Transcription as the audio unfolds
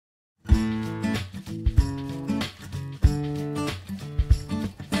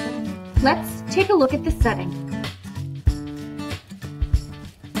Let's take a look at the setting.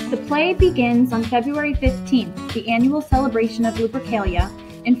 The play begins on February 15th, the annual celebration of Lupercalia,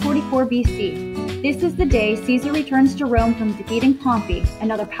 in 44 BC. This is the day Caesar returns to Rome from defeating Pompey,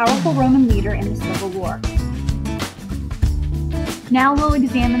 another powerful Roman leader in the Civil War. Now we'll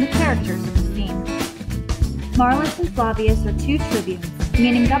examine the characters of the scene. Marcus and Flavius are two tribunes,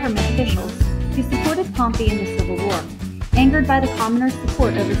 meaning government officials, who supported Pompey in the Civil War. Angered by the commoners'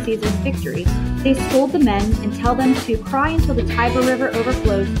 support over Caesar's victory, they scold the men and tell them to cry until the Tiber River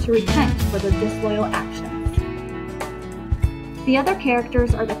overflows to repent for their disloyal actions. The other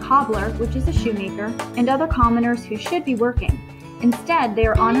characters are the cobbler, which is a shoemaker, and other commoners who should be working. Instead, they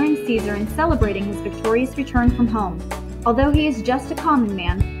are honoring Caesar and celebrating his victorious return from home. Although he is just a common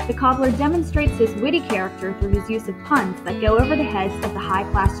man, the cobbler demonstrates his witty character through his use of puns that go over the heads of the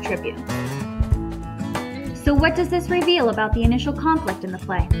high-class tribunes. So what does this reveal about the initial conflict in the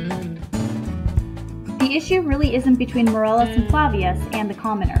play? The issue really isn't between Marcus and Flavius and the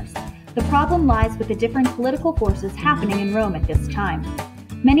commoners. The problem lies with the different political forces happening in Rome at this time.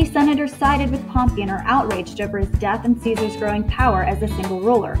 Many senators sided with Pompey and are outraged over his death and Caesar's growing power as a single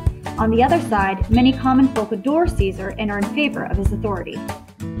ruler. On the other side, many common folk adore Caesar and are in favor of his authority.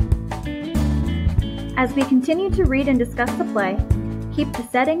 As we continue to read and discuss the play, keep the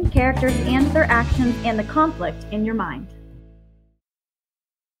setting, characters, and their actions and the conflict in your mind.